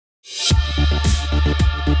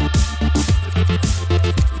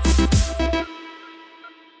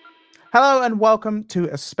Hello and welcome to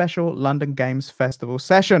a special London Games Festival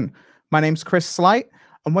session. My name's Chris Slight,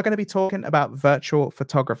 and we're going to be talking about virtual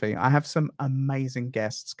photography. I have some amazing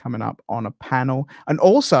guests coming up on a panel, and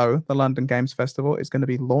also the London Games Festival is going to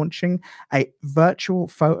be launching a virtual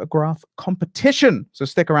photograph competition. So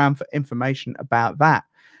stick around for information about that.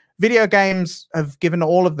 Video games have given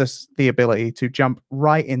all of us the ability to jump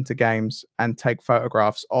right into games and take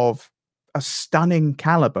photographs of a stunning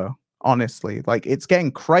caliber. Honestly, like, it's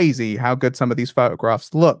getting crazy how good some of these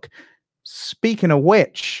photographs look. Speaking of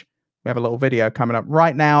which, we have a little video coming up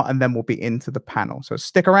right now, and then we'll be into the panel. So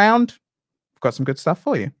stick around. We've got some good stuff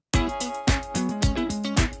for you.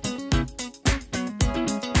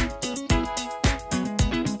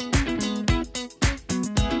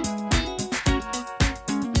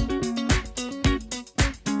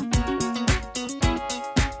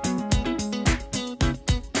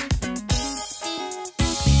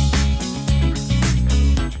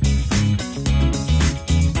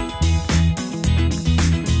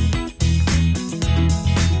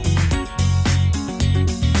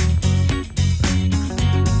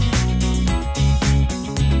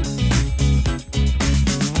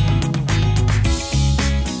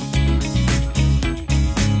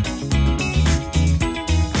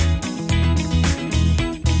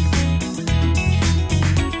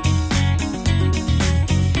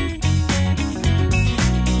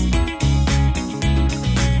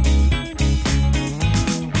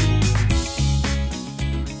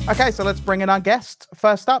 Okay, so let's bring in our guest.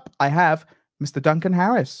 First up, I have Mr. Duncan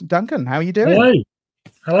Harris. Duncan, how are you doing? Hello.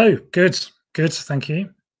 Hello. Good. Good. Thank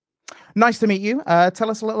you. Nice to meet you.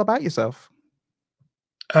 Tell us a little about yourself.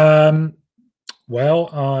 Well,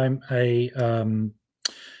 I'm a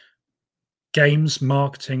games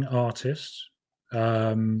marketing artist.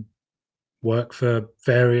 Work for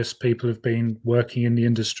various people who've been working in the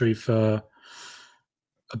industry for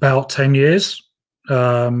about 10 years.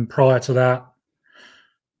 Prior to that,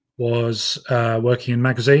 was working in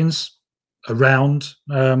magazines around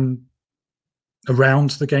the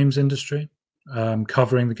games industry,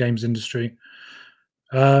 covering the games industry,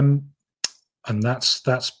 and that's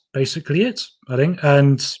basically it, I think.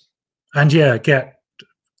 And yeah, get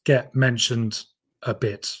mentioned a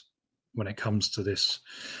bit when it comes to this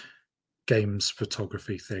games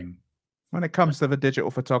photography thing. When it comes to the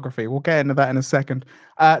digital photography, we'll get into that in a second.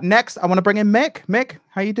 Next, I want to bring in Mick. Mick,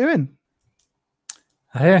 how you doing?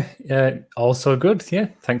 Yeah, also good. Yeah,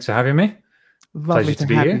 thanks for having me. Lovely to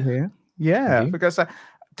have you here. Yeah, because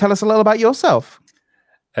tell us a little about yourself.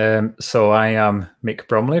 So I am Mick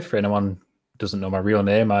Bromley. For anyone who doesn't know my real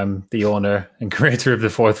name, I'm the owner and creator of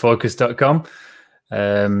thefourthfocus.com.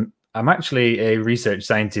 I'm actually a research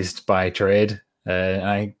scientist by trade.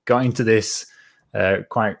 I got into this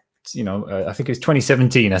quite, I think it was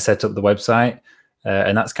 2017 I set up the website.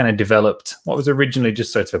 And that's kind of developed what was originally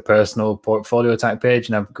just sort of a personal portfolio type page,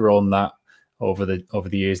 and I've grown that over the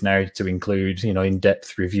years now to include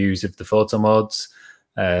in-depth reviews of the photo modes,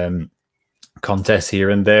 contests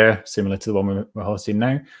here and there, similar to the one we're hosting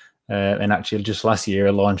now. And actually, just last year,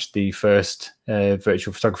 I launched the first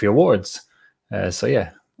virtual photography awards. So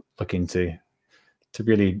yeah, looking to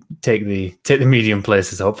really take the medium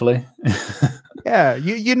places, hopefully. Yeah,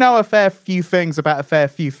 you know a fair few things about a fair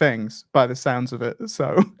few things by the sounds of it.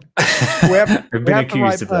 So we've been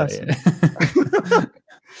accused of that.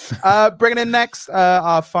 Yeah. Bringing in next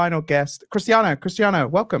our final guest, Cristiano. Cristiano,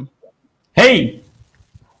 welcome. Hey,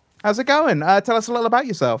 how's it going? Tell us a little about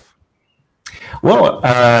yourself. Well,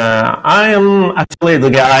 I am actually the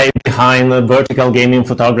guy behind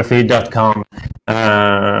verticalgamingphotography.com.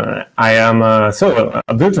 I am a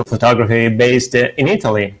virtual photography based in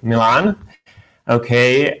Italy, Milan.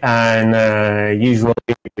 Okay, and usually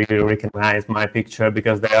you recognize my picture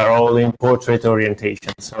because they are all in portrait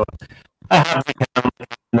orientation. So I have become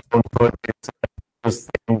known for this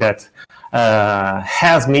thing that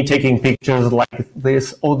has me taking pictures like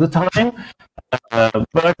this all the time.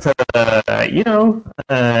 But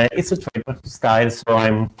it's a trademark style, so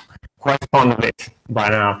I'm quite fond of it by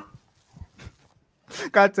now.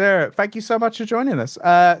 Glad to hear it. Thank you so much for joining us.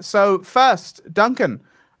 So first, Duncan,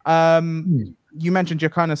 you mentioned you're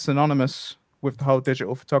kind of synonymous with the whole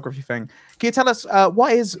digital photography thing. Can you tell us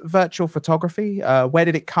what is virtual photography? Where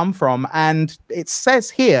did it come from? And it says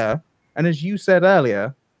here, and as you said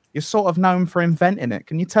earlier, you're sort of known for inventing it.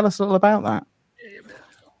 Can you tell us a little about that?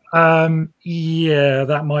 Yeah,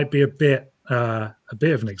 that might be a bit of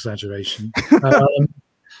an exaggeration.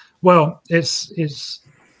 Well, it's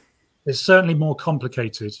certainly more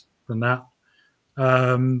complicated than that.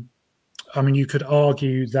 I mean, you could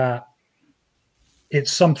argue that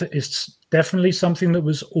it's definitely something that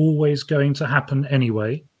was always going to happen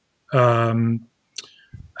anyway. and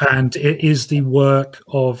it is the work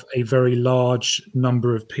of a very large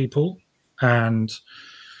number of people and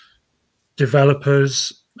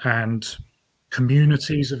developers and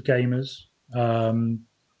communities of gamers.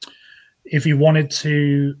 If you wanted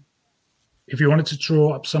to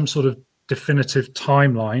draw up some sort of definitive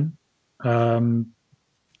timeline,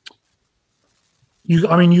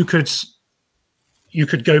 you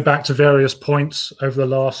could go back to various points over the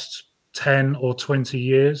last 10 or 20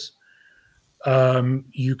 years.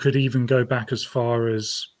 You could even go back as far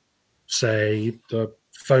as, say, the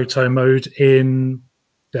photo mode in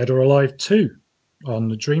Dead or Alive 2 on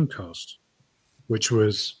the Dreamcast, which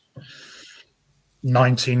was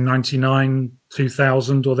 1999,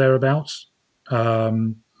 2000 or thereabouts. But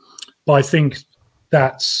I think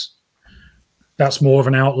that's more of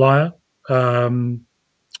an outlier. I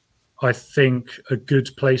think a good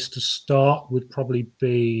place to start would probably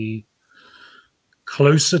be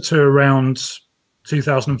closer to around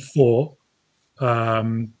 2004,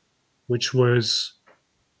 which was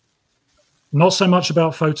not so much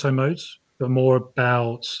about photo modes, but more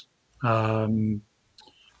about the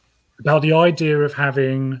idea of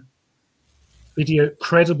having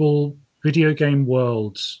credible video game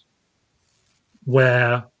worlds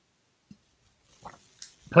where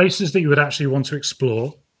places that you would actually want to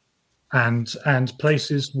explore, and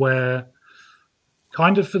places where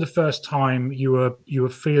kind of for the first time you were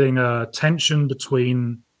feeling a tension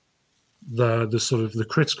between the sort of the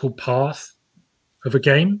critical path of a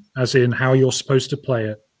game, as in how you're supposed to play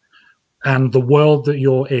it, and the world that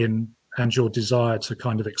you're in, and your desire to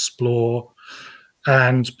kind of explore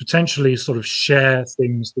and potentially sort of share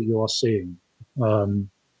things that you are seeing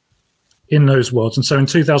in those worlds. And so in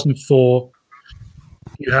 2004,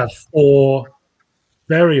 you have 4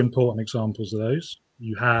 very important examples of those.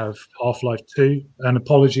 You have Half-Life 2, and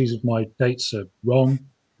apologies if my dates are wrong.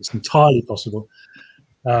 It's entirely possible.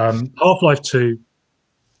 Half-Life 2,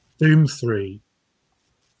 Doom 3,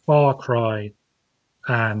 Far Cry,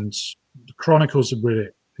 and the Chronicles of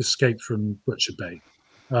Riddick: Escape from Butcher Bay.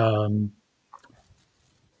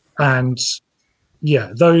 And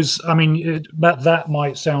yeah, those, I mean, that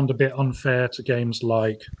might sound a bit unfair to games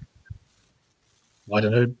like, I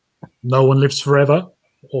don't know, No One Lives Forever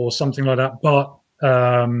or something like that. But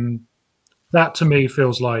that to me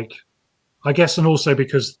feels like, I guess, and also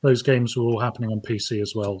because those games were all happening on PC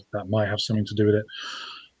as well, that might have something to do with it.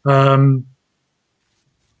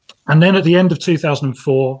 And then at the end of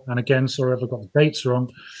 2004, and again, sorry if I got the dates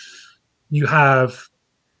wrong, you have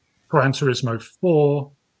Gran Turismo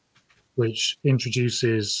 4, which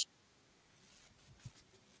introduces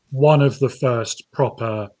one of the first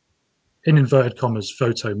proper, in inverted commas,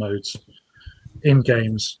 photo modes in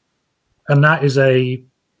games. And that is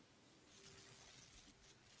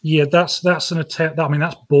that's an attempt. I mean,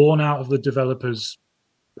 that's born out of the developer's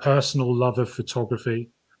personal love of photography,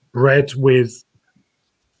 bred with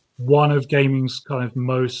one of gaming's kind of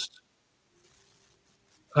most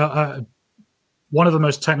one of the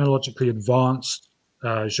most technologically advanced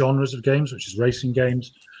genres of games, which is racing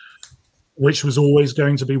games, which was always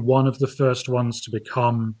going to be one of the first ones to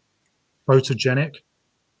become photogenic.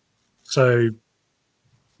 So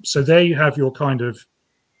there you have your kind of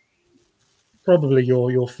probably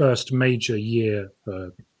your first major year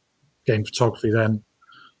for game photography. Then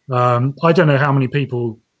I don't know how many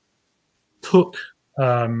people took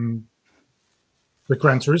the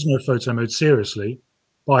Gran Turismo photo mode seriously,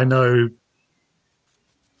 but I know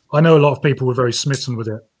a lot of people were very smitten with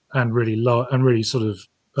it and really sort of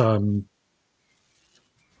they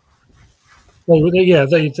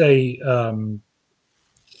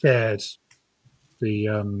shared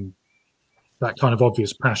the that kind of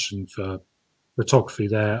obvious passion for photography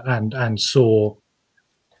there, and saw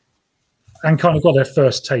and kind of got their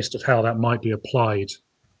first taste of how that might be applied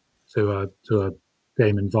to a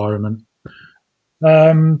game environment.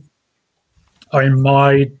 I mean,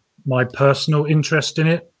 my personal interest in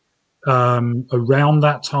it, around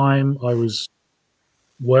that time, I was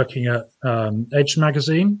working at Edge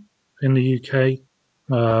magazine in the UK,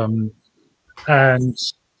 and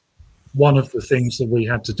one of the things that we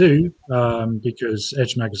had to do, because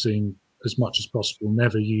Edge magazine, as much as possible,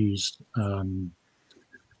 never used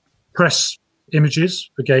press images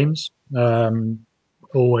for games,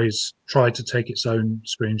 always tried to take its own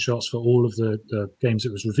screenshots for all of the games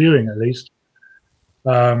it was reviewing, at least.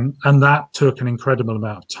 And that took an incredible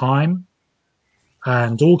amount of time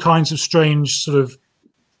and all kinds of strange sort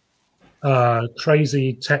of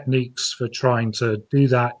crazy techniques for trying to do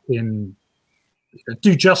that,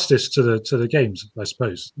 do justice to the games, I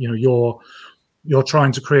suppose. You know, you're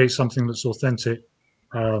trying to create something that's authentic,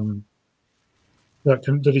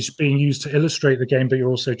 that is being used to illustrate the game, but you're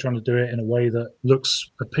also trying to do it in a way that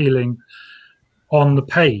looks appealing on the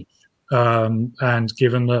page. And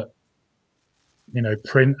given that, you know,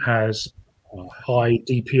 print has high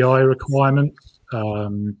DPI requirements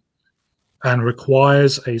and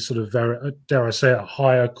requires a sort of dare I say, a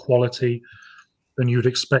higher quality than you'd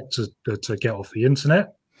expect to get off the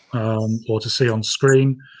internet or to see on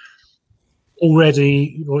screen.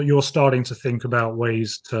 Already, you're starting to think about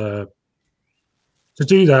ways to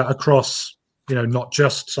do that across, you know, not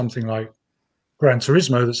just something like Gran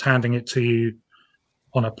Turismo that's handing it to you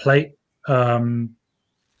on a plate,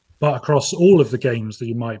 but across all of the games that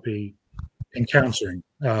you might be encountering,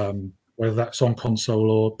 whether that's on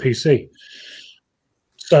console or PC.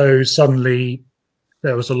 So suddenly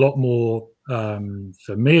there was a lot more,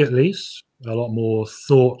 for me at least, a lot more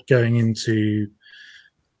thought going into,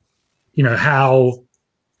 you know, how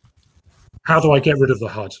do I get rid of the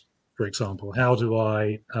HUD, for example? How do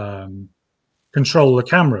I control the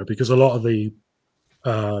camera? Because a lot of the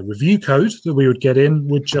review code that we would get in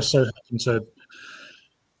would just so happen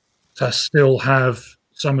to still have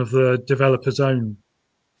some of the developer's own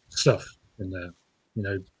stuff in there. You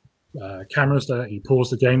know, cameras that you pause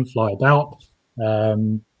the game, fly about.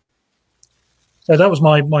 So that was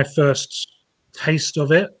my first taste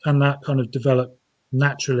of it, and that kind of developed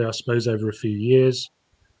naturally, I suppose, over a few years,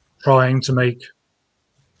 trying to make,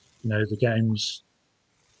 you know, the games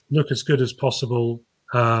look as good as possible,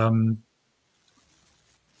 and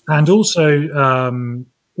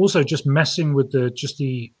also just messing with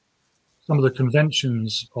some of the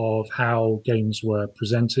conventions of how games were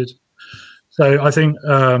presented. So I think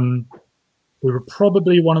we were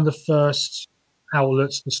probably one of the first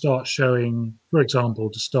outlets to start showing, for example,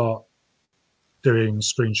 to start doing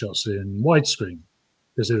screenshots in widescreen,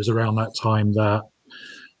 because it was around that time that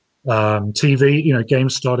TV, you know,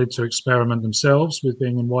 games started to experiment themselves with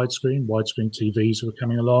being in widescreen. Widescreen TVs were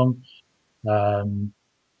coming along.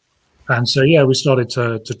 And so, yeah, we started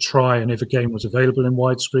to try, and if a game was available in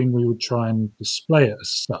widescreen, we would try and display it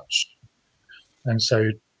as such. And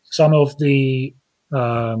so some of the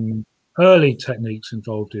early techniques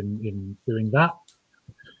involved in doing that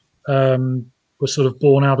were sort of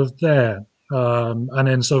born out of there. And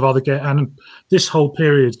then sort of other games, and this whole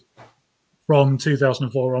period from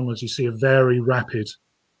 2004 onwards, you see a very rapid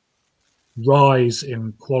rise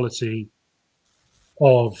in quality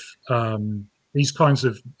of these kinds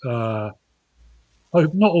of not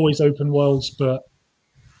always open worlds,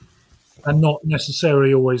 and not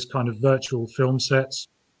necessarily always kind of virtual film sets,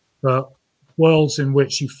 but worlds in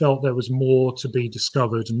which you felt there was more to be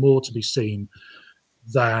discovered and more to be seen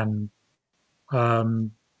than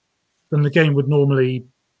the game would normally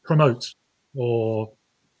promote or,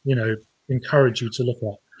 you know, encourage you to look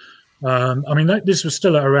at. I mean, this was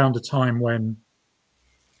still at around a time when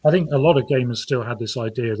I think a lot of gamers still had this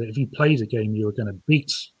idea that if you played a game, you were going to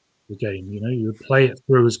beat the game. You know, you would play it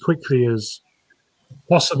through as quickly as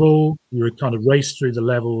possible. You would kind of race through the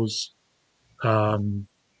levels in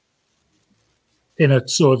a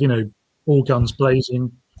sort of, you know, all guns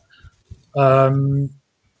blazing. And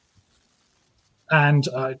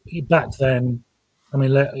back then, I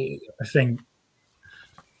mean, I think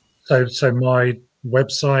so. My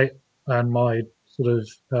website and my sort of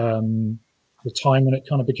the time when it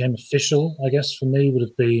kind of became official, I guess, for me would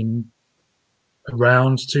have been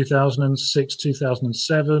around 2006,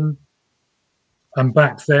 2007. And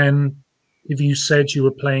back then, if you said you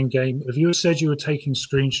were playing if you said you were taking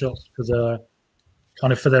screenshots for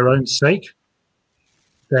their own sake,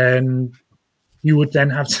 then you would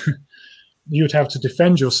then have to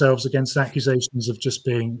defend yourselves against accusations of just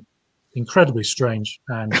being incredibly strange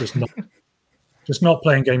and just not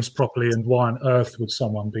playing games properly, and why on earth would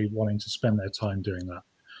someone be wanting to spend their time doing that?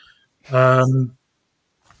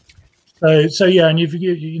 So yeah, and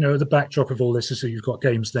you know, the backdrop of all this is that you've got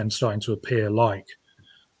games then starting to appear like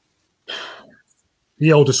The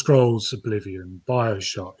Elder Scrolls Oblivion,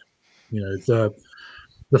 BioShock. You know,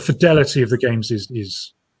 the fidelity of the games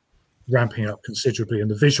is ramping up considerably, and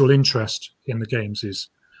the visual interest in the games is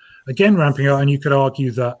again ramping up. And you could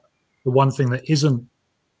argue that the one thing that isn't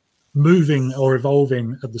moving or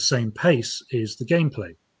evolving at the same pace is the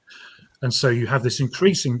gameplay. And so you have this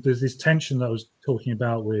this tension that I was talking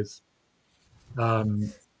about with,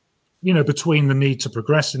 you know, between the need to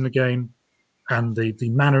progress in the game and the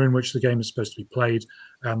manner in which the game is supposed to be played,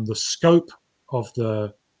 and the scope of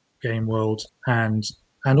the game world, and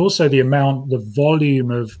also the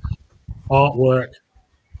volume of artwork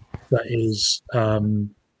that is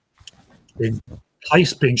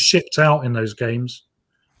being shipped out in those games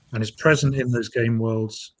and is present in those game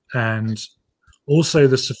worlds, and also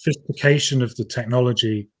the sophistication of the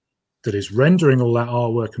technology that is rendering all that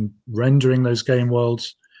artwork and rendering those game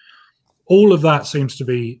worlds. All of that seems to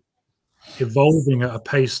be evolving at a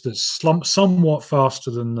pace that's somewhat faster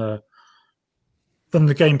than the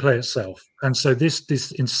gameplay itself. And so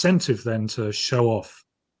this incentive then to show off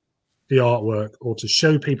the artwork or to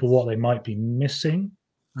show people what they might be missing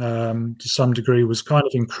to some degree was kind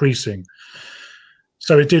of increasing.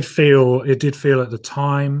 So it did feel at the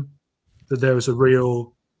time that there was a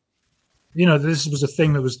real, this was a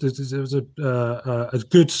thing that was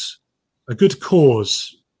a good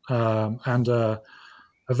cause and a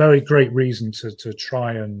very great reason to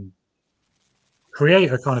try and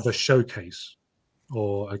create a kind of a showcase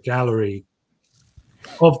or a gallery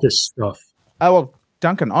of this stuff. Oh, well,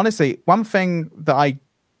 Duncan, honestly, one thing that I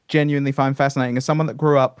genuinely find fascinating as someone that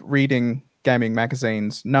grew up reading gaming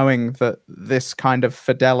magazines, knowing that this kind of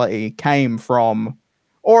fidelity came from,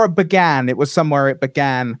 or it began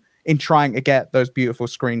in trying to get those beautiful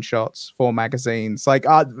screenshots for magazines. Like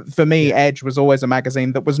for me, Edge was always a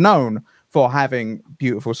magazine that was known for having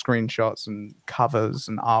beautiful screenshots and covers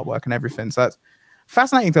and artwork and everything. So that's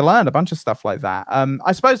fascinating to learn a bunch of stuff like that.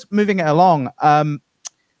 I suppose moving it along,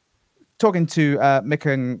 talking to Mick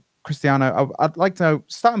and Cristiano, I'd like to know,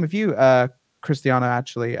 starting with you, Cristiano,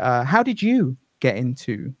 actually, how did you get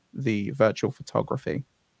into the virtual photography?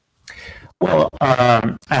 Well,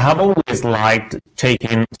 I have always liked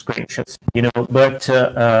taking screenshots, but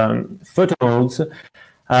photo modes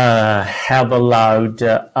have allowed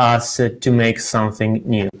us to make something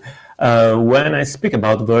new. When I speak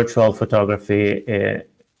about virtual photography,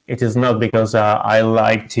 it is not because I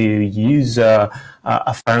like to use a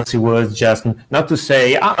fancy word, just not to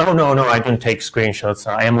say, oh, no, I don't take screenshots,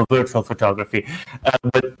 I am a virtual photography.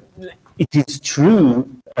 But it is true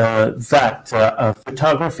that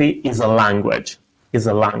photography is a language.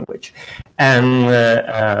 And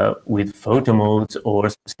with photo modes or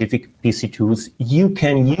specific PC tools, you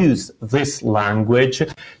can use this language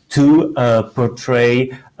to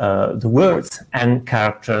portray the words and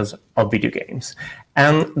characters of video games.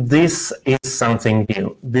 And this is something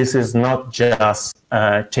new. This is not just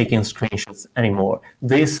taking screenshots anymore.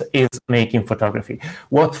 This is making photography.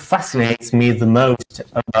 What fascinates me the most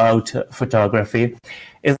about photography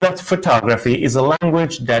is that photography is a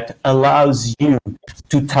language that allows you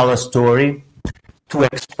to tell a story, to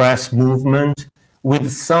express movement with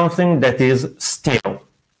something that is still,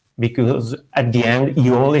 because at the end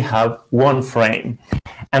you only have one frame.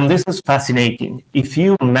 And this is fascinating. If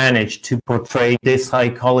you manage to portray the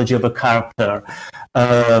psychology of a character,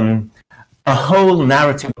 a whole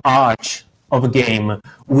narrative arc of a game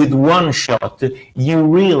with one shot, you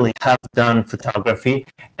really have done photography.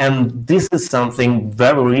 And this is something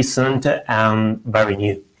very recent and very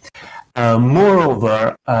new.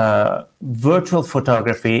 Moreover, virtual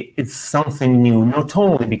photography is something new, not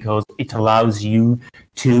only because it allows you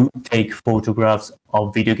to take photographs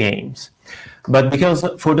of video games, but because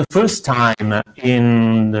for the first time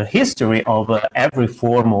in the history of every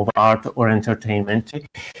form of art or entertainment,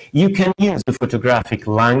 you can use the photographic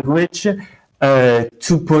language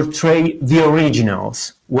to portray the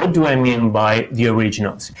originals. What do I mean by the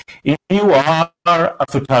originals? If you are a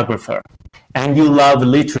photographer and you love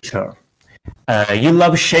literature, you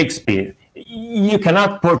love Shakespeare, you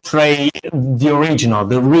cannot portray the original,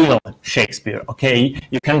 the real Shakespeare, okay?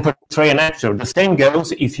 You can portray an actor. The same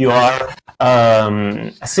goes if you are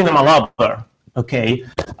a cinema lover, okay?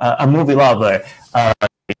 A movie lover.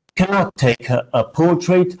 You cannot take a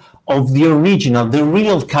portrait of the original, the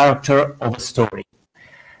real character of a story.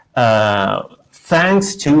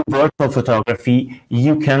 Thanks to virtual photography,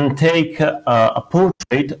 you can take a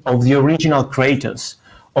portrait of the original Kratos,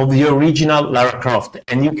 of the original Lara Croft,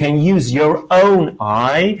 and you can use your own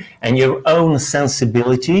eye and your own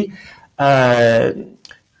sensibility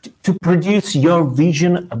to produce your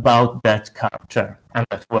vision about that character and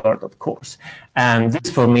that world, of course. And this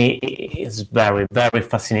for me is very, very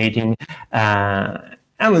fascinating, and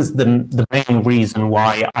is the main reason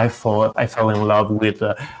why I fell in love with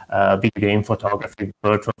video game photography,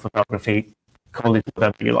 virtual photography, call it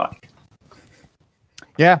whatever you like.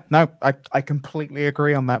 Yeah, no, I completely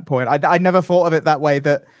agree on that point. I never thought of it that way,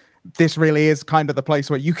 that this really is kind of the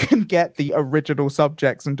place where you can get the original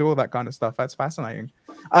subjects and do all that kind of stuff. That's fascinating.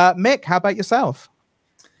 Mick, how about yourself?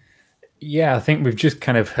 Yeah, I think we've just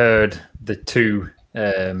kind of heard the two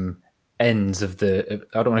ends of the,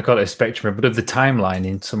 I don't want to call it a spectrum, but of the timeline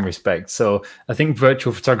in some respects. So I think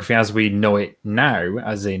virtual photography as we know it now,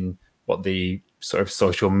 as in what the sort of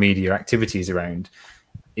social media activities around,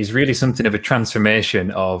 is really something of a transformation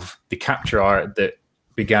of the capture art that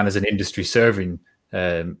began as an industry serving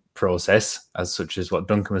process, as such as what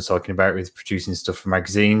Duncan was talking about with producing stuff for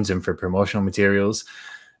magazines and for promotional materials.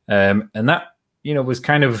 And that, was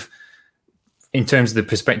kind of, in terms of the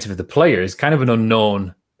perspective of the players, kind of an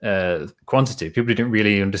unknown quantity. People didn't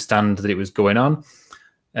really understand that it was going on.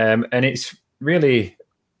 And it's really,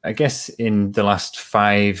 I guess, in the last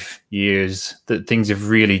 5 years that things have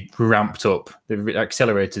really ramped up. They've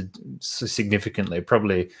accelerated significantly.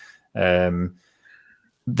 Probably the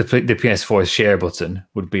PS4's share button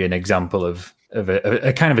would be an example of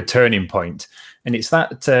a kind of a turning point. And it's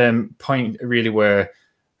that point really where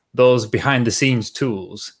those behind the scenes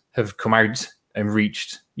tools have come out and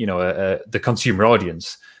reached, the consumer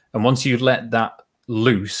audience. And once you let that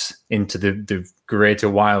loose into the greater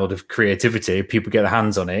wild of creativity, people get their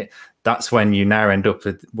hands on it, that's when you now end up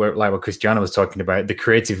with, like what Cristiano was talking about, the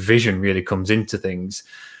creative vision really comes into things.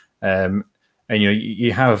 And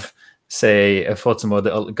you have, say, a photo mode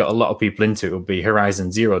that got a lot of people into it would be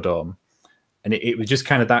Horizon Zero Dawn. And it was just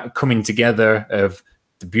kind of that coming together of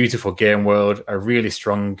the beautiful game world, a really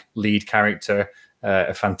strong lead character,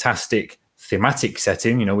 a fantastic thematic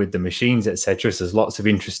setting, with the machines, etc. So there's lots of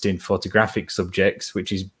interesting photographic subjects,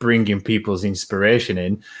 which is bringing people's inspiration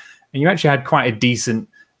in. And you actually had quite a decent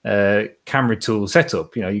camera tool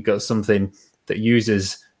setup. You got something that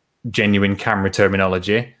uses genuine camera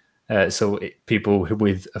terminology. So people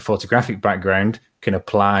with a photographic background can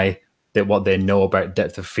apply what they know about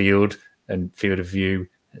depth of field and field of view,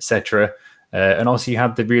 etc. And also you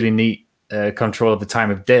had the really neat control of the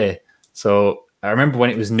time of day. So I remember when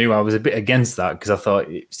it was new, I was a bit against that because I thought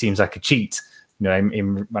it seems like a cheat.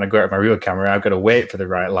 When I go out with my real camera, I've got to wait for the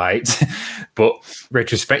right light. But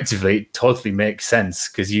retrospectively, it totally makes sense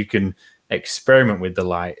because you can experiment with the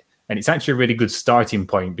light. And it's actually a really good starting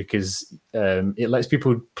point because it lets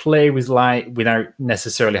people play with light without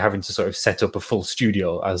necessarily having to sort of set up a full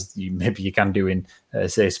studio as maybe you can do in,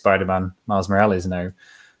 say, Spider-Man Miles Morales now.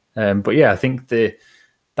 But yeah, I think that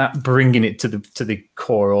bringing it to the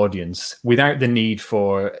core audience without the need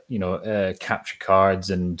for capture cards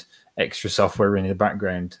and extra software in the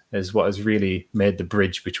background is what has really made the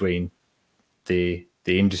bridge between the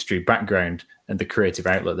industry background and the creative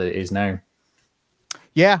outlet that it is now.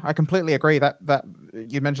 Yeah, I completely agree. That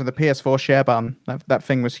you mentioned the PS4 share button. That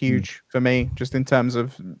thing was huge for me, just in terms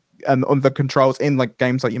of and on the controls in like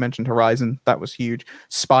games like you mentioned, Horizon. That was huge.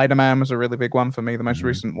 Spider-Man was a really big one for me. The most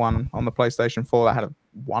recent one on the PlayStation 4 that had a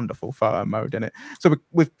wonderful photo mode in it. So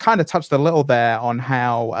we've kind of touched a little there on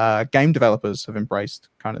how game developers have embraced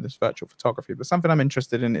kind of this virtual photography. But something I'm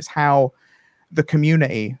interested in is how the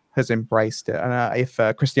community has embraced it. And if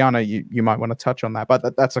Cristiano, you might want to touch on that.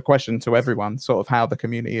 But that's a question to everyone, sort of how the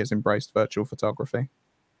community has embraced virtual photography.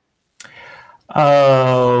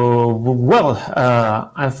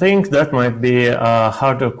 I think that might be a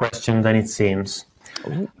harder question than it seems.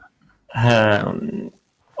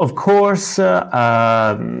 Of course,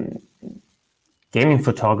 gaming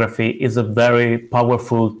photography is a very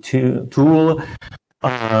powerful tool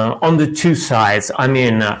on the two sides. I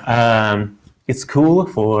mean, it's cool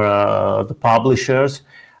for the publishers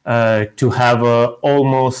to have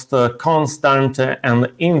almost constant and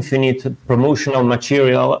infinite promotional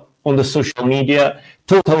material on the social media,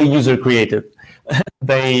 totally user created.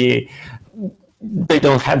 They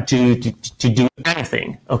don't have to do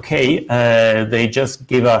anything. Okay, they just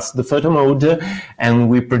give us the photo mode and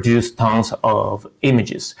we produce tons of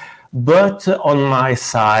images. But on my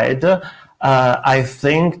side, I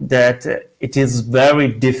think that it is very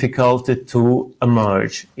difficult to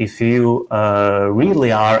emerge if you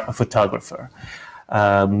really are a photographer,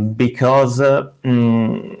 because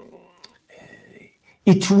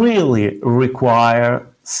it really requires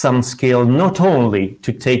some skill, not only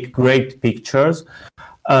to take great pictures,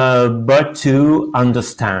 but to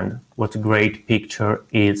understand what a great picture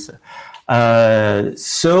is. On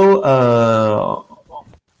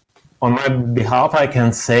my behalf, I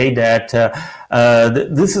can say that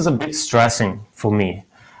this is a bit stressing for me,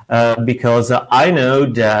 because I know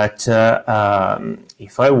that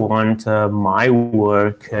if I want my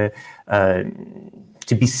work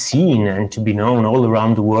to be seen and to be known all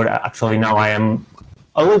around the world. Actually, now I am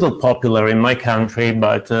a little popular in my country,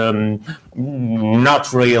 but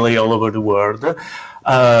not really all over the world.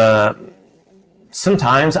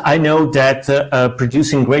 Sometimes I know that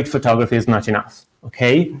producing great photography is not enough,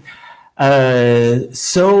 okay?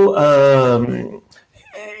 It's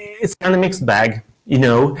kind of mixed bag. You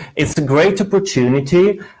know, it's a great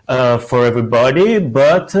opportunity for everybody,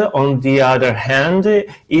 but on the other hand,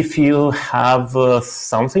 if you have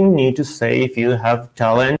something new to say, if you have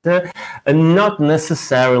talent, not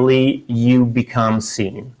necessarily you become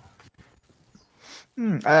seen.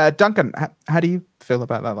 Duncan, how do you feel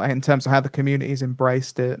about that? Like in terms of how the community's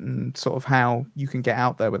embraced it and sort of how you can get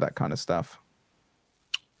out there with that kind of stuff?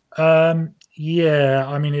 Yeah,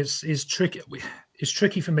 I mean, it's tricky. It's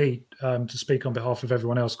tricky for me to speak on behalf of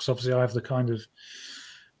everyone else because obviously I have the kind of,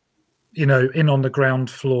 in on the ground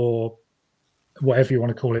floor, whatever you want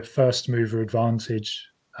to call it, first mover advantage.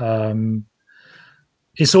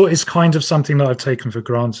 It's kind of something that I've taken for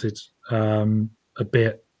granted a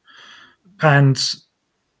bit, and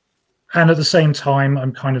at the same time,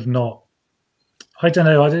 I'm kind of not. I don't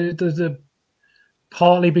know.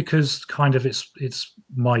 Partly because kind of it's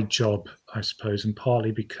my job, I suppose, and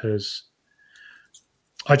partly because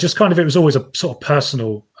I just kind of, it was always a sort of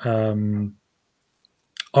personal.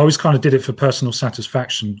 I always kind of did it for personal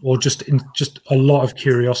satisfaction, or just a lot of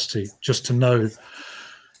curiosity, just to know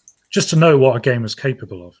what a game was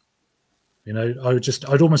capable of.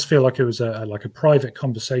 I'd almost feel like it was like a private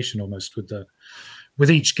conversation almost with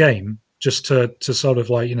each game, just to sort of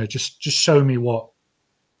like, just show me what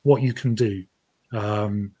you can do.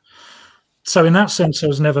 So in that sense, I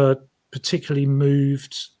was never particularly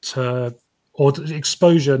moved to, or the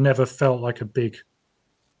exposure never felt like a big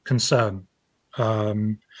concern.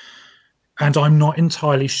 And I'm not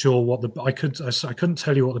entirely sure I couldn't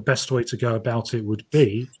tell you what the best way to go about it would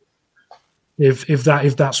be if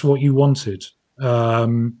that's what you wanted, or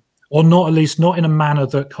not, at least not in a manner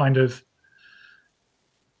that kind of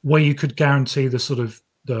where you could guarantee the sort of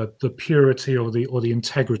the purity or the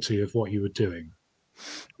integrity of what you were doing.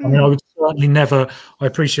 I mean, I would certainly never. I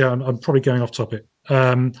appreciate. I'm probably going off topic.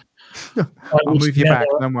 I'll move you back.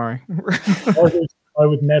 Don't worry. I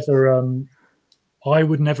would never. I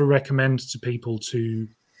would never recommend to people to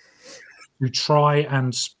try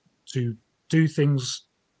and to do things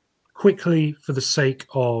quickly for the sake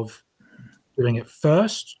of doing it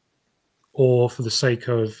first, or for the sake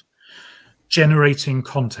of generating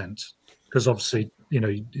content. Because obviously,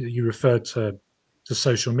 you referred to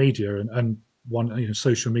social media, and one,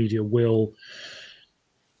 social media will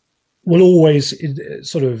always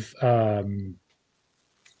sort of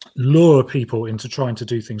lure people into trying to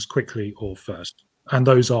do things quickly or first, and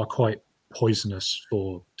those are quite poisonous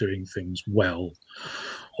for doing things well,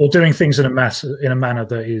 or doing things in a manner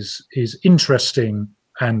that is interesting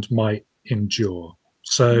and might endure.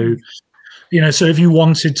 So, so if you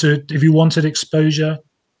wanted exposure,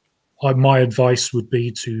 my advice would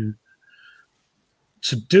be to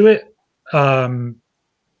do it. To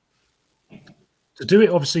do it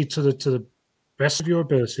obviously to the best of your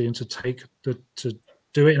ability, and to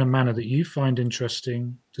do it in a manner that you find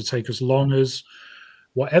interesting, to take as long as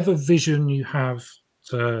whatever vision you have,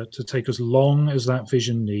 to take as long as that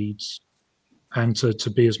vision needs, and to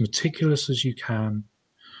be as meticulous as you can,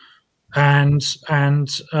 and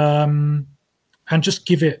just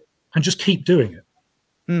give it, and just keep doing it.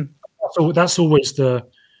 So that's always the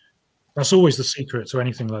secret to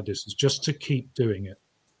anything like this, is just to keep doing it.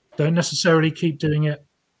 Don't necessarily keep doing it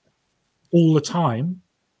all the time,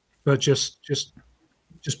 but just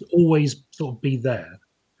always sort of be there.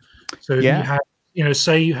 So if you have,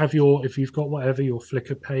 say you have if you've got whatever, your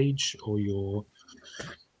Flickr page or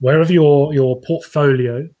wherever your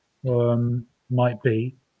portfolio might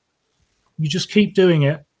be, you just keep doing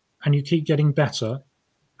it and you keep getting better.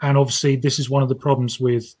 And obviously this is one of the problems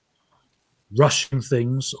with rushing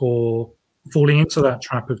things or falling into that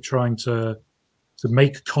trap of trying to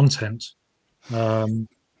make content, and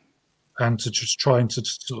to just trying to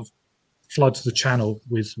sort of flood the channel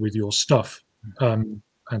with your stuff, and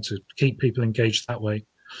to keep people engaged that way.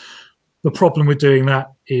 The problem with doing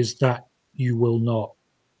that is that you will not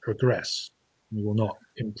progress, you will not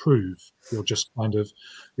improve. You'll just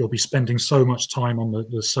you'll be spending so much time on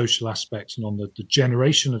the social aspects and on the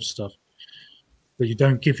generation of stuff that you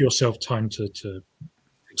don't give yourself time to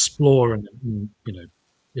explore and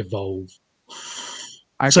evolve.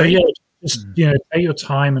 So just take your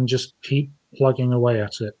time and just keep plugging away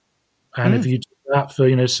at it. And if you do that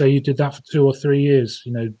for say you did that for 2 or 3 years,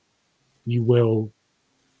 you will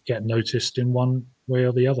get noticed in one way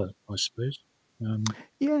or the other, I suppose.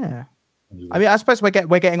 Anyway. I mean, I suppose we're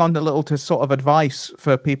getting on a little to sort of advice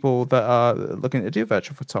for people that are looking to do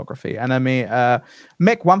virtual photography. And I mean,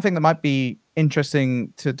 Mick, one thing that might be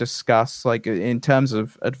interesting to discuss, like in terms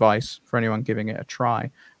of advice for anyone giving it a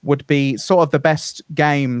try, would be sort of the best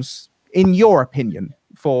games, in your opinion,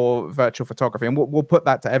 for virtual photography. And we'll put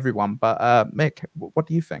that to everyone. But Mick, what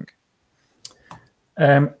do you think?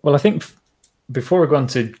 Well, I think before we go on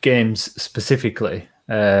to games specifically,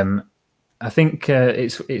 I think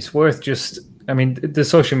it's worth just, I mean, the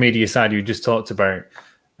social media side you just talked about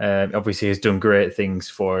obviously has done great things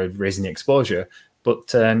for raising the exposure,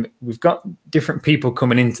 But we've got different people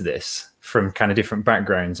coming into this from kind of different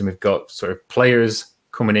backgrounds, and we've got sort of players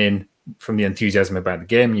coming in from the enthusiasm about the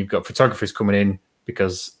game. You've got photographers coming in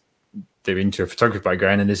because they're into a photography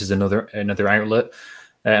background, and this is another outlet.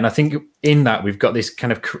 And I think in that we've got this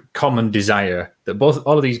kind of common desire that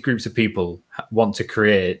all of these groups of people want to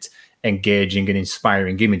create engaging and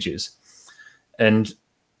inspiring images. And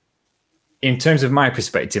in terms of my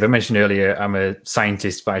perspective, I mentioned earlier, I'm a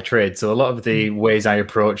scientist by trade. So a lot of the ways I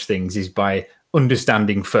approach things is by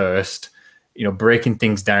understanding first, breaking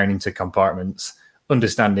things down into compartments,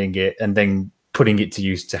 understanding it, and then putting it to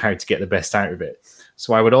use to how to get the best out of it.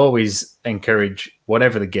 So I would always encourage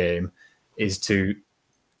whatever the game is to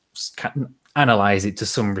analyze it to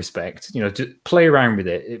some respect, to play around with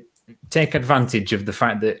it, take advantage of the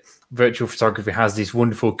fact that virtual photography has this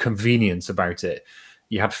wonderful convenience about it.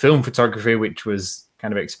 You had film photography, which was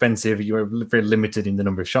kind of expensive. You were very limited in the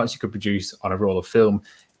number of shots you could produce on a roll of film.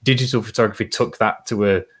 Digital photography took that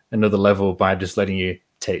to another level by just letting you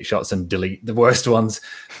take shots and delete the worst ones.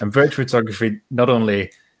 And virtual photography, not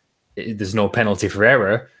only there's no penalty for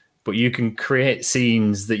error, but you can create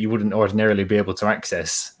scenes that you wouldn't ordinarily be able to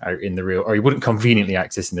access out in the real, or you wouldn't conveniently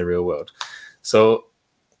access in the real world. So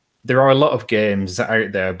there are a lot of games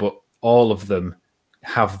out there, but all of them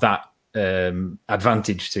have that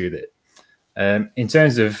advantage to it. In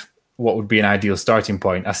terms of what would be an ideal starting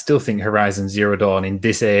point, I still think Horizon Zero Dawn in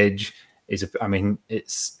this age is,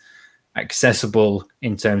 it's accessible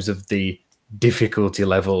in terms of the difficulty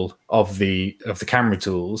level of the camera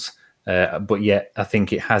tools, but yet I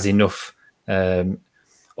think it has enough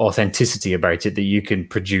authenticity about it that you can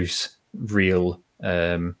produce real,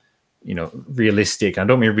 realistic. I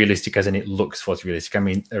don't mean realistic as in it looks photorealistic. I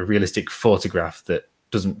mean a realistic photograph that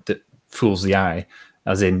fools the eye,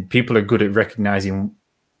 as in people are good at recognizing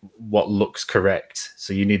what looks correct.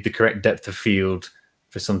 So you need the correct depth of field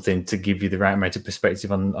for something to give you the right amount of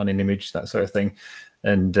perspective on an image, that sort of thing.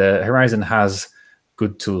 And Horizon has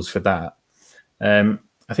good tools for that.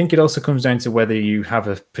 I think it also comes down to whether you have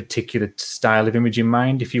a particular style of image in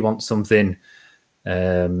mind. If you want something,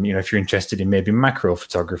 if you're interested in maybe macro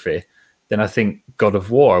photography, then I think God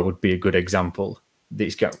of War would be a good example.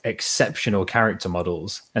 It's got exceptional character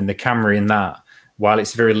models, and the camera in that, while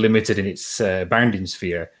it's very limited in its bounding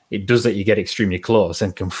sphere, it does let you get extremely close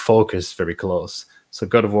and can focus very close. So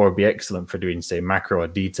God of War would be excellent for doing, say, macro or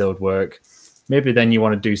detailed work. Maybe then you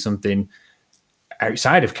want to do something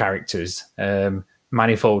outside of characters,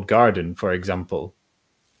 Manifold Garden, for example.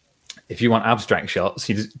 If you want abstract shots,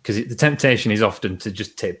 because the temptation is often to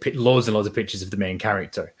just take loads and loads of pictures of the main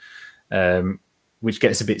character, which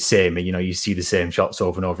gets a bit samey. You see the same shots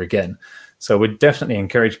over and over again. So we'd definitely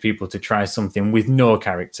encourage people to try something with no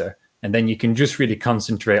character, and then you can just really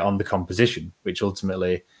concentrate on the composition, which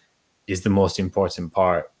ultimately is the most important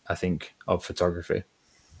part, I think, of photography.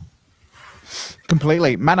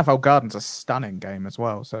 Completely. Manifold Garden's a stunning game as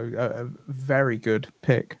well, so a very good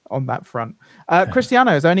pick on that front.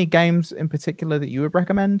 Cristiano, is there any games in particular that you would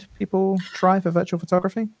recommend people try for virtual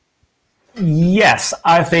photography? Yes,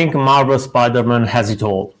 I think Marvel Spider-Man has it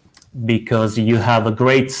all, because you have a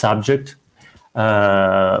great subject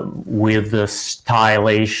with the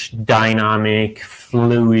stylish, dynamic,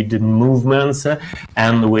 fluid movements,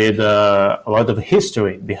 and with a lot of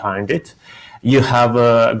history behind it. You have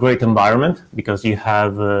a great environment because you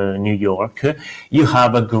have New York. You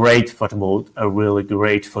have a great photo mode, a really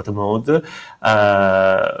great photo mode,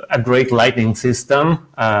 a great lighting system,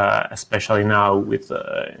 especially now with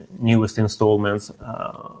newest installments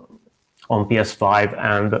on PS5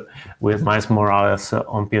 and with Miles Morales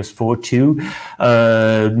on PS4 too.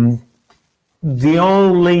 The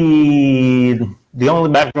only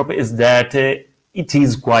backdrop is that it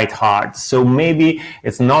is quite hard. So maybe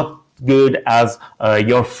it's not good as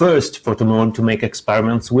your first photo mode to make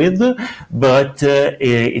experiments with, but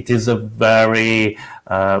it is a very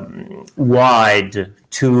wide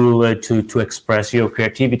tool to express your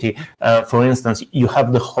creativity. For instance, you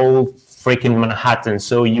have the whole freaking Manhattan,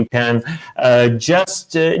 so you can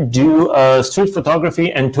just do street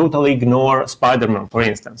photography and totally ignore Spider-Man, for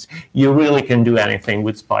instance. You really can do anything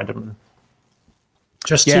with Spider-Man.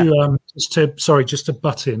 Just to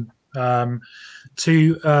butt in,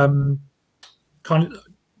 to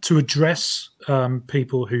address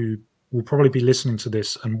people who will probably be listening to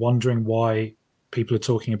this and wondering why people are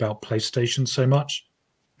talking about PlayStation so much,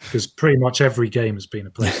 because pretty much every game has been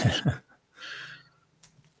a PlayStation.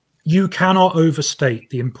 You cannot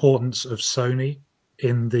overstate the importance of Sony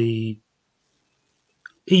in the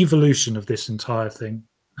evolution of this entire thing,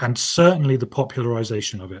 and certainly the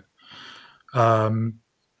popularization of it.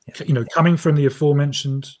 coming from the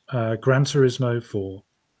aforementioned Gran Turismo 4,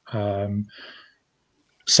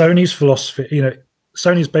 Sony's philosophy,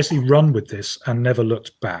 Sony's basically run with this and never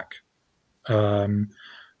looked back. And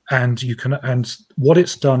what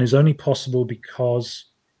it's done is only possible because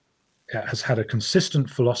it has had a consistent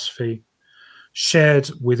philosophy shared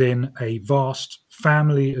within a vast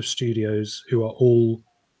family of studios who are all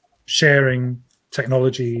sharing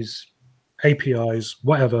technologies, APIs,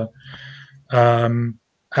 whatever. Sony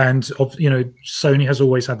has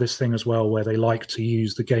always had this thing as well where they like to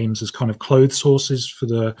use the games as kind of clothes sources for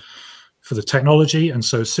the technology. And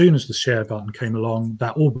so as soon as the share button came along,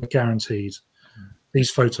 that all but guaranteed these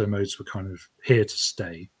photo modes were kind of here to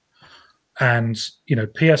stay. And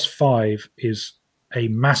PS5 is a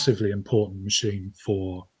massively important machine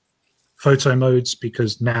for photo modes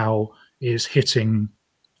because now it is hitting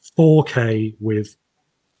 4K with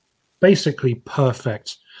basically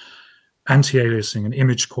perfect anti-aliasing and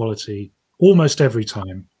image quality almost every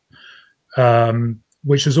time,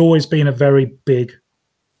 which has always been a very big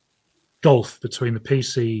gulf between the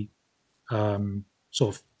PC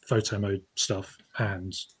sort of photo mode stuff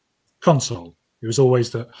and console. It was always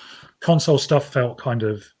that console stuff felt kind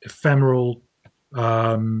of ephemeral.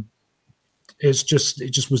 It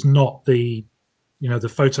just was not the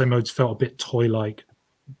photo modes felt a bit toy-like.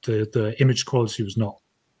 The image quality was not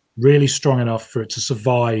really strong enough for it to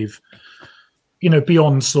survive,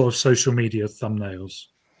 beyond sort of social media thumbnails.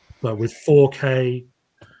 But with 4K,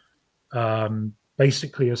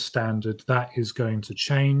 basically a standard, that is going to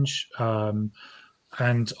change.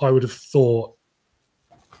 And I would have thought,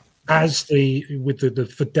 with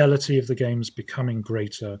the fidelity of the games becoming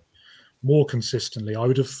greater, more consistently, I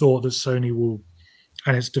would have thought that Sony will,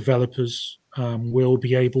 and its developers will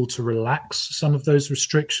be able to relax some of those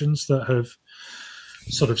restrictions that have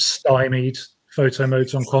sort of stymied photo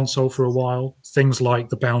modes on console for a while. Things like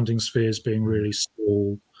the bounding spheres being really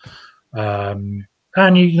small, and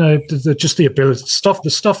just the ability the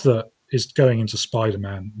stuff that is going into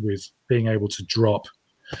Spider-Man with being able to drop,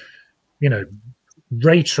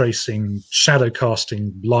 ray tracing, shadow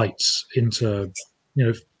casting lights into,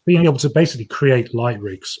 being able to basically create light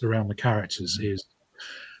rigs around the characters is,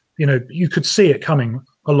 you could see it coming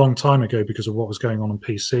a long time ago because of what was going on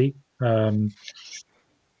PC.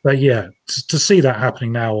 But yeah, to see that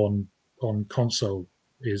happening now on console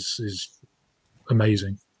is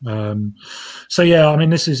amazing. So yeah, I mean,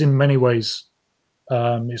 this is in many ways,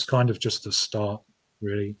 it's kind of just the start,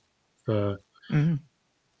 really. For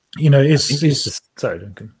sorry,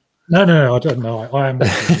 Duncan. No, I don't know. I am.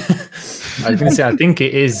 I was going to say, I think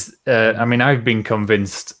it is. I mean, I've been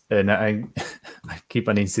convinced, and I keep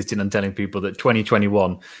on insisting on telling people that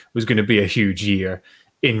 2021 was going to be a huge year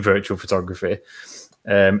in virtual photography.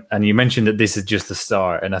 And you mentioned that this is just the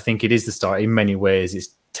start, and I think it is the start in many ways.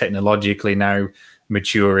 It's technologically now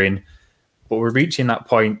maturing, but we're reaching that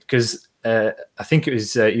point because I think it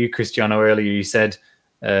was you, Cristiano, earlier. You said,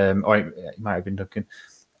 or it might have been Duncan,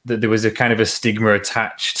 that there was a kind of a stigma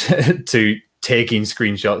attached to taking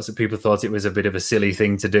screenshots, that people thought it was a bit of a silly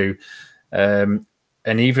thing to do. And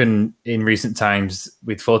even in recent times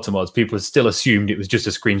with photo mods, people still assumed it was just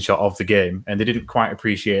a screenshot of the game, and they didn't quite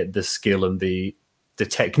appreciate the skill and the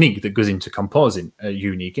technique that goes into composing a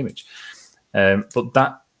unique image. But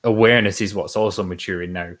that awareness is what's also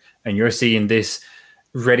maturing now. And you're seeing this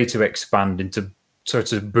ready to expand into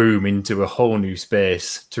sort of boom into a whole new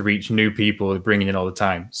space to reach new people, bringing in all the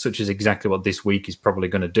time, such as exactly what this week is probably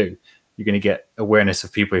going to do. You're going to get awareness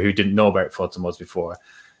of people who didn't know about photo mods before.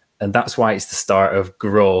 And that's why it's the start of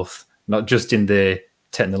growth, not just in the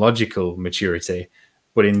technological maturity,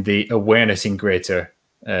 but in the awareness in greater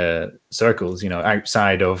circles,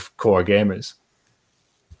 outside of core gamers.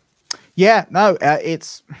 Yeah, no,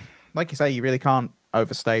 it's like you say, you really can't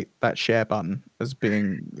overstate that share button as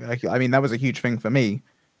being, I mean, that was a huge thing for me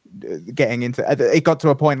getting into it. Got to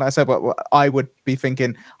a point, like I said, what I would be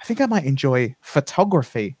thinking, I think I might enjoy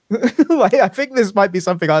photography. Like, I think this might be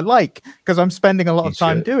something I like because I'm spending a lot of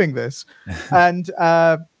time doing this. And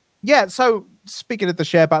yeah, so speaking of the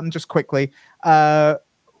share button, just quickly, what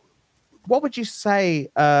would you say,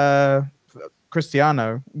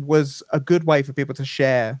 Cristiano, was a good way for people to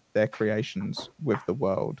share their creations with the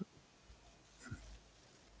world?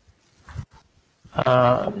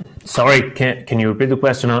 Sorry, can you repeat the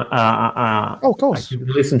question? Oh, of course. I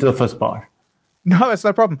listen to the first part. No, it's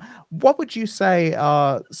no problem. What would you say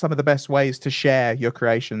are some of the best ways to share your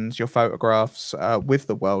creations, your photographs with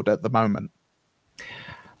the world at the moment?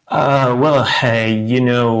 Well,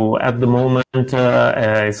 at the moment,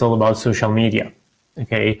 it's all about social media.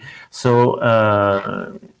 Okay,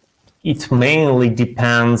 so it mainly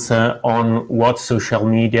depends on what social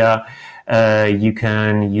media you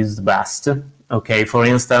can use the best. Okay, for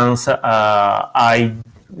instance, I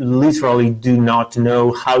literally do not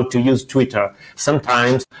know how to use Twitter.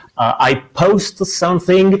 Sometimes I post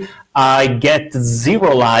something, I get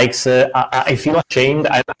 0 likes, I feel ashamed,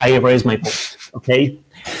 I erase my post. Okay,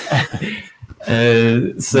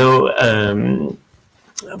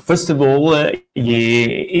 first of all,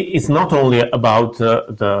 it's not only about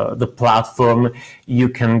the platform you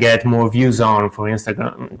can get more views on. For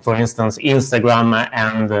Instagram, for instance, Instagram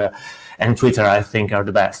and Twitter, I think, are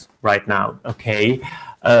the best right now. Okay,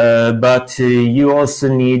 but you also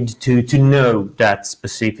need to know that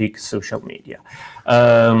specific social media.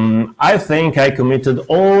 I think I committed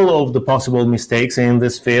all of the possible mistakes in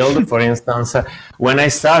this field. For instance, when I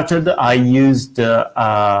started, I used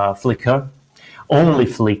Flickr. Only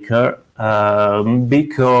Flickr,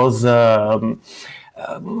 because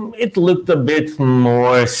it looked a bit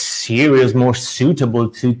more serious, more suitable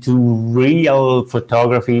to real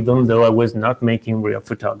photography, even though I was not making real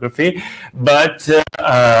photography. But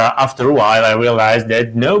after a while, I realized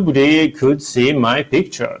that nobody could see my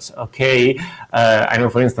pictures. Okay, I know,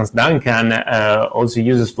 for instance, Duncan also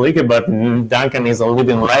uses Flickr, but Duncan is a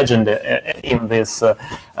living legend in this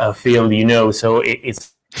field, you know, so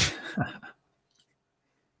it's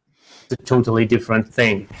a totally different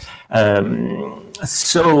thing.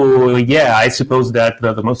 So yeah, I suppose that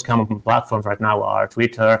the most common platforms right now are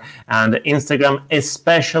Twitter and Instagram,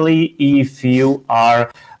 especially if you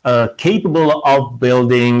are capable of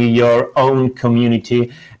building your own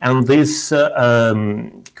community. And this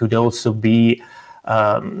could also be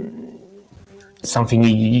something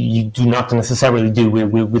you do not necessarily do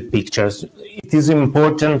with pictures. It is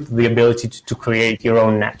important, the ability to create your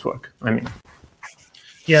own network. I mean,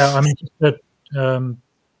 yeah, I mean,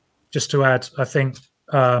 just to add, I think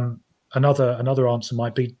another answer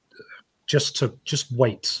might be just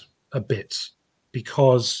wait a bit,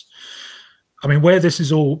 because I mean, where this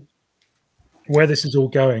is all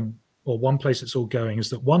going, or one place it's all going, is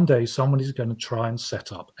that one day someone is going to try and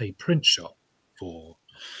set up a print shop for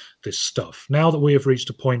this stuff. Now that we have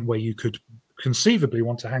reached a point where you could conceivably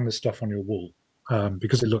want to hang this stuff on your wall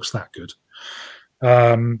because it looks that good.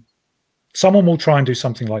 Someone will try and do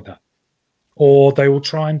something like that, or they will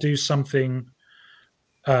try and do something.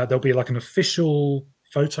 There'll be like an official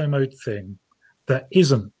photo mode thing that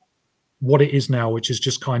isn't what it is now, which is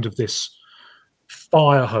just kind of this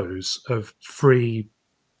fire hose of free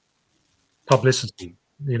publicity.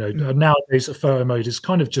 You know, nowadays a photo mode is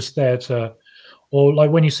kind of just there to, or like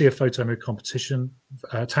when you see a photo mode competition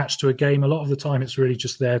attached to a game, a lot of the time it's really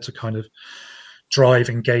just there to kind of drive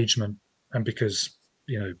engagement, and because,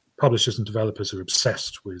 you know, publishers and developers are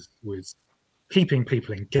obsessed with keeping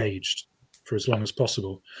people engaged for as long as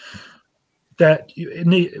possible, that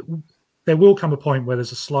there will come a point where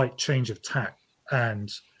there's a slight change of tack,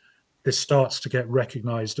 and this starts to get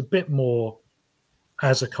recognized a bit more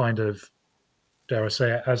as a kind of, dare I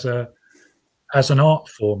say it, as an art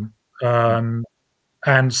form. And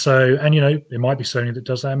you know, it might be Sony that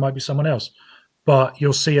does that, it might be someone else, but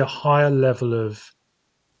you'll see a higher level of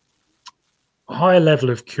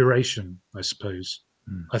curation, I suppose.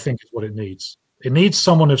 I think is what it needs. It needs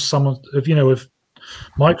someone of you know, of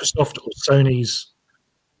Microsoft or Sony's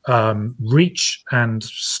reach and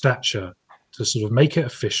stature to sort of make it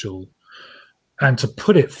official and to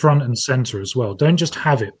put it front and center as well. Don't just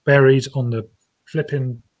have it buried on the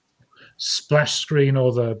flipping splash screen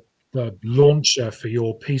or the launcher for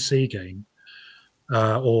your PC game,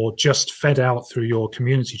 or just fed out through your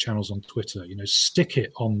community channels on Twitter. You know, stick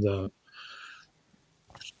it on the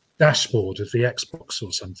dashboard of the Xbox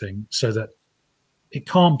or something, so that it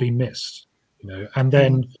can't be missed. You know, and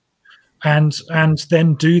then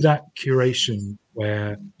do that curation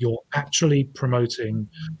where you're actually promoting.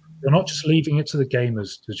 You're not just leaving it to the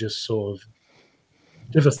gamers to just sort of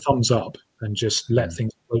give a thumbs up and just let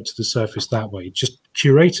things float to the surface that way. Just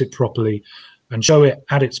curate it properly and show it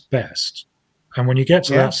at its best. And when you get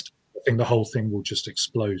to that, I think the whole thing will just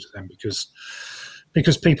explode then, because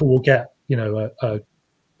people will get, you know, a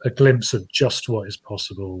glimpse of just what is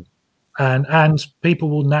possible, and people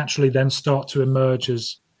will naturally then start to emerge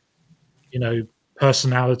as, you know,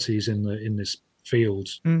 personalities in this field.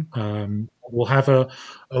 We'll have a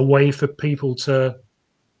way for people to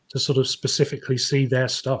sort of specifically see their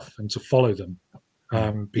stuff and to follow them,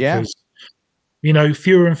 because you know,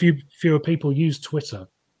 fewer and fewer people use Twitter,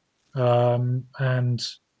 and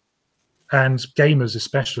gamers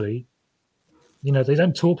especially, you know, they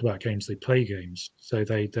don't talk about games, they play games, so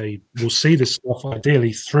they will see this stuff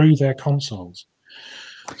ideally through their consoles.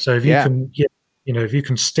 So if you can you know, if you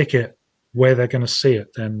can stick it where they're going to see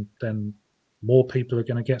it, then more people are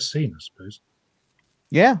going to get seen, I suppose.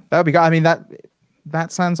 Yeah, that would be good. I mean,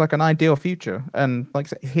 that sounds like an ideal future. And like I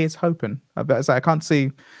said, here's hoping. I can't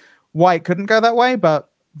see why it couldn't go that way, but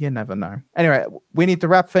you never know. Anyway, we need to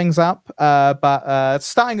wrap things up. But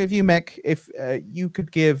starting with you, Mick, if you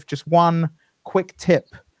could give just one quick tip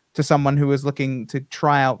to someone who is looking to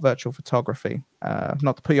try out virtual photography,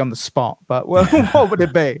 not to put you on the spot, but what would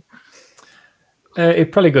it be?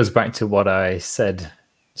 It probably goes back to what I said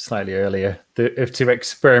slightly earlier, to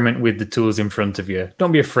experiment with the tools in front of you.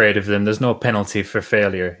 Don't be afraid of them. There's no penalty for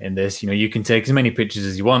failure in this. You know, you can take as many pictures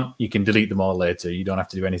as you want. You can delete them all later. You don't have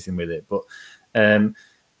to do anything with it. But,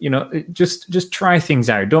 you know, just try things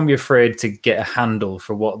out. Don't be afraid to get a handle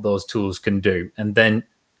for what those tools can do. And then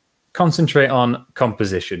concentrate on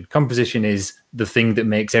composition. Composition is the thing that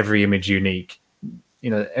makes every image unique. You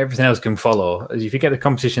know, everything else can follow. If you get the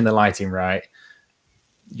composition, the lighting right,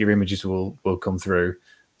 your images will come through.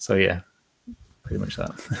 So yeah, pretty much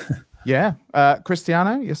that. Yeah.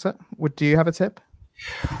 Cristiano, yes, sir. Do you have a tip?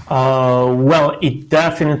 Well, it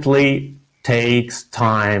definitely takes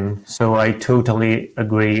time. So I totally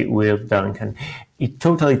agree with Duncan. It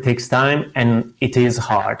totally takes time, and it is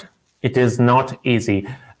hard. It is not easy.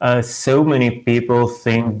 So many people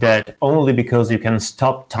think that only because you can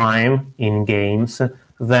stop time in games,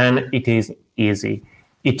 then it is easy.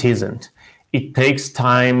 It isn't. It takes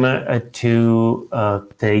time to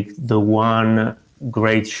take the one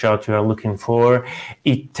great shot you are looking for.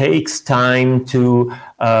 It takes time to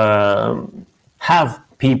have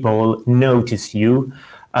people notice you.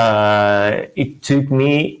 It took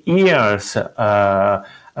me years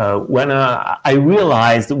when I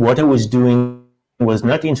realized what I was doing was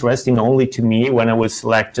not interesting only to me when I was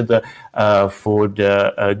selected for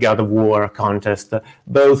the God of War contest,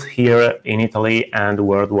 both here in Italy and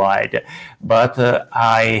worldwide. But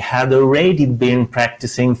I had already been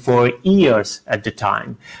practicing for years at the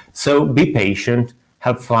time. So be patient,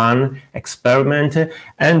 have fun, experiment,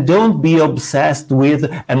 and don't be obsessed with,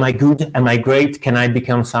 am I good, am I great, can I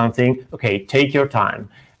become something? Okay, take your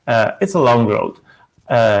time. It's a long road.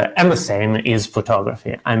 And the same is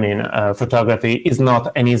photography. I mean, photography is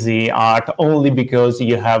not an easy art only because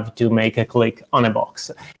you have to make a click on a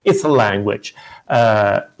box. It's a language.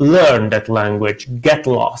 Learn that language. Get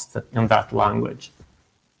lost in that language.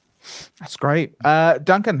 That's great.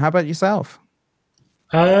 Duncan, how about yourself?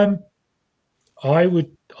 I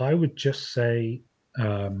would just say,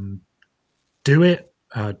 do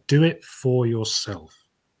it for yourself.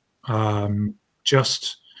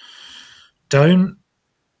 Just don't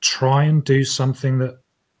try and do something that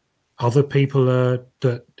other people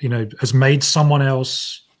has made someone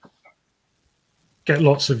else get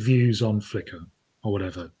lots of views on Flickr or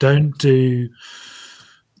whatever. Don't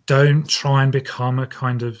try and become a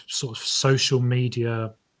kind of sort of social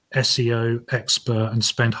media SEO expert and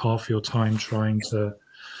spend half your time trying to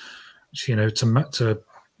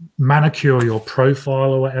manicure your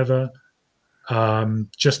profile or whatever.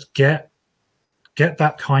 Just get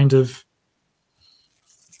that kind of,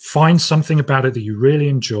 find something about it that you really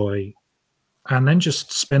enjoy, and then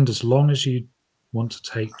just spend as long as you want to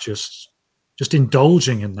take just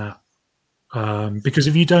indulging in that. Because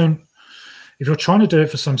if you're trying to do it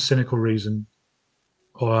for some cynical reason,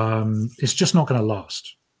 it's just not going to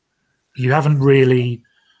last. You haven't really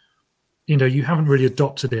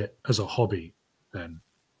adopted it as a hobby. Then,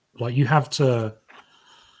 like, you have to.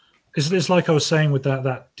 It's like I was saying with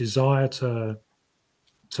that desire to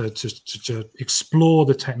explore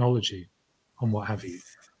the technology and what have you.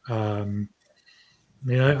 And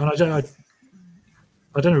I don't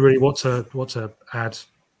know really what to add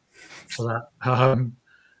to that.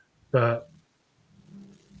 But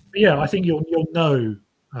yeah, I think you'll know.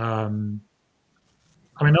 I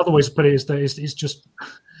mean, other ways to put it is that it's just,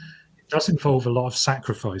 it does involve a lot of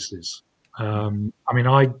sacrifices. I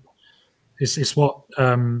mean, it's what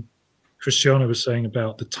Cristiano was saying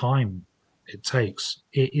about the time it takes.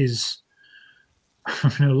 It is,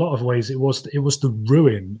 in a lot of ways, it was the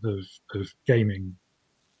ruin of gaming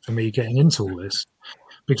for me, getting into all this,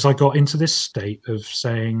 because I got into this state of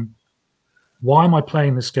saying, why am I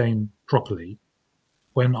playing this game properly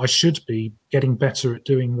when I should be getting better at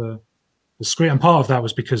doing the screen? And part of that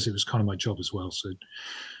was because it was kind of my job as well. So,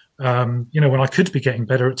 when I could be getting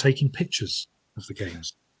better at taking pictures of the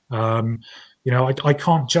games. I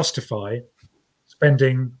can't justify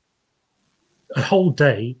spending a whole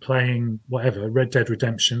day playing whatever Red Dead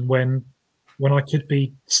Redemption when I could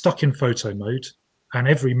be stuck in photo mode, and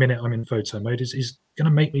every minute I'm in photo mode is going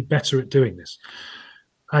to make me better at doing this.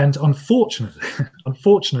 And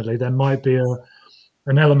unfortunately, there might be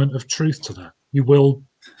an element of truth to that. You will,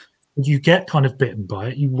 if you get kind of bitten by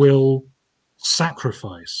it, you will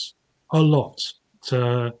sacrifice a lot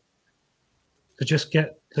to just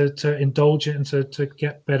get to indulge it and to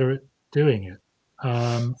get better at doing it.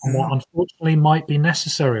 And what unfortunately might be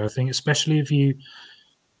necessary, I think, especially if you,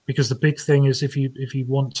 because the big thing is if you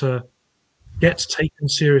want to get taken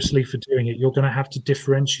seriously for doing it, you're going to have to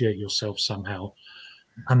differentiate yourself somehow,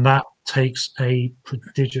 and that takes a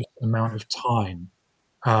prodigious amount of time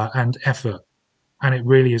and effort, and it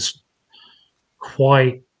really is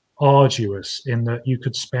quite arduous in that you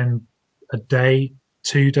could spend a day,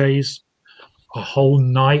 2 days, a whole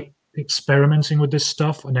night experimenting with this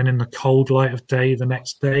stuff, and then in the cold light of day the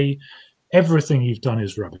next day, everything you've done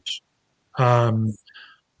is rubbish.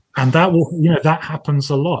 And that will, that happens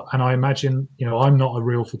a lot. And I imagine, I'm not a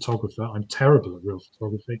real photographer. I'm terrible at real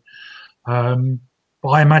photography. But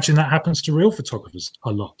I imagine that happens to real photographers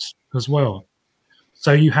a lot as well.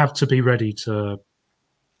 So you have to be ready to,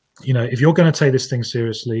 if you're going to take this thing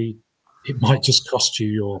seriously, it might just cost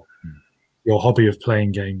you your hobby of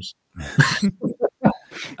playing games.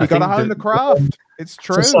 You got to hone the craft. It's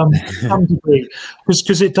true. To some degree,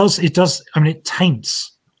 because it does. I mean, it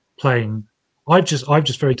taints playing. I've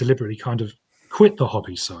just very deliberately kind of quit the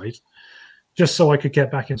hobby side just so I could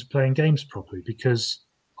get back into playing games properly, because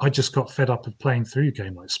I just got fed up of playing through a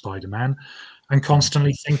game like Spider-Man and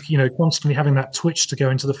constantly constantly having that twitch to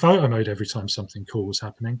go into the photo mode every time something cool was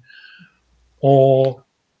happening, or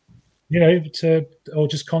or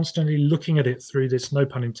just constantly looking at it through this, no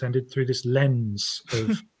pun intended, through this lens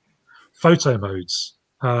of photo modes.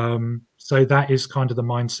 So that is kind of the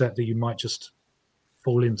mindset that you might just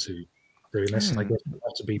fall into. Unless I guess you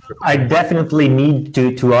have to be prepared. I definitely need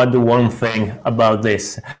to add one thing about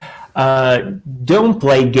this. Don't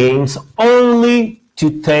play games only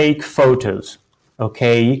to take photos,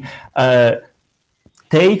 okay?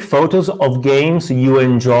 Take photos of games you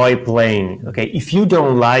enjoy playing, okay? If you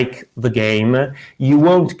don't like the game, you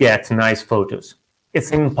won't get nice photos.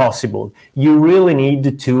 It's impossible. You really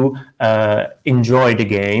need to enjoy the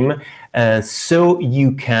game so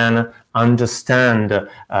you can understand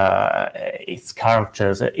its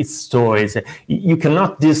characters, its stories. You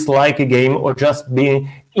cannot dislike a game or just be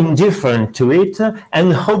indifferent to it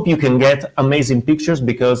and hope you can get amazing pictures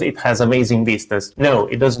because it has amazing vistas. No,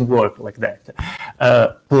 it doesn't work like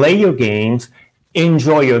that. Play your games,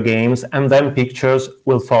 enjoy your games, and then pictures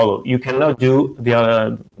will follow. You cannot do the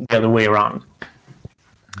other way around.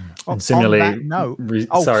 And similarly,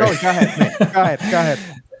 sorry, go ahead, Nick. Go ahead.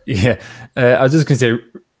 Yeah, I was just going to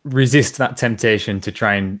say, resist that temptation to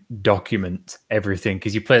try and document everything,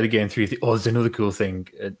 because you play the game through, there's another cool thing,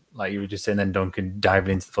 like you were just saying then, Duncan,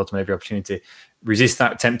 diving into the photo every opportunity. Resist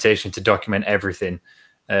that temptation to document everything.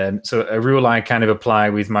 So a rule I kind of apply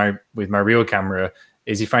with my real camera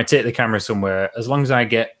is, if I take the camera somewhere, as long as I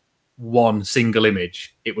get one single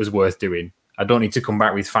image, it was worth doing. I don't need to come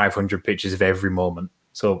back with 500 pictures of every moment.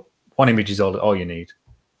 So one image is all you need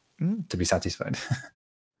to be satisfied.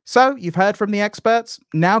 So you've heard from the experts.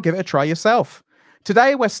 Now give it a try yourself.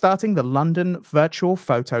 Today, we're starting the London Virtual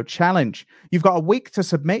Photo Challenge. You've got a week to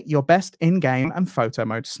submit your best in-game and photo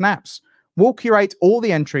mode snaps. We'll curate all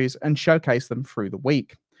the entries and showcase them through the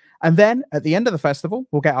week. And then at the end of the festival,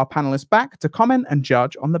 we'll get our panelists back to comment and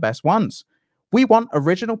judge on the best ones. We want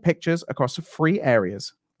original pictures across 3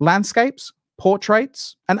 areas: landscapes,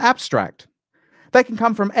 portraits, and abstract. They can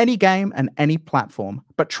come from any game and any platform,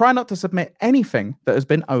 but try not to submit anything that has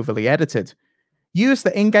been overly edited. Use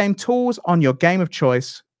the in-game tools on your game of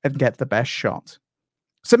choice and get the best shot.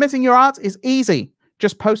 Submitting your art is easy.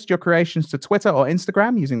 Just post your creations to Twitter or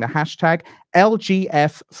Instagram using the hashtag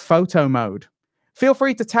LGF photo mode. Feel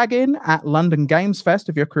free to tag in at London Games Fest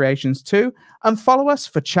of your creations too, and follow us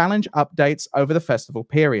for challenge updates over the festival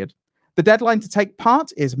period. The deadline to take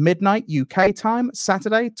part is midnight UK time,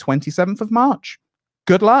 Saturday, 27th of March.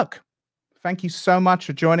 Good luck. Thank you so much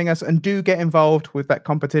for joining us, and do get involved with that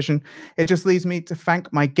competition. It just leaves me to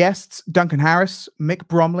thank my guests, Duncan Harris, Mick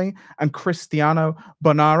Bromley, and Cristiano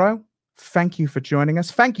Bonaro. Thank you for joining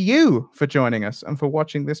us. Thank you for joining us and for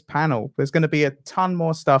watching this panel. There's going to be a ton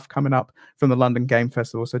more stuff coming up from the London Game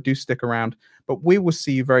Festival, so do stick around. But we will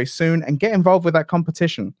see you very soon, and get involved with that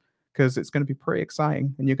competition, because it's going to be pretty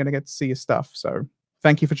exciting and you're going to get to see your stuff. So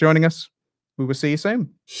thank you for joining us. We will see you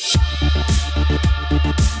soon.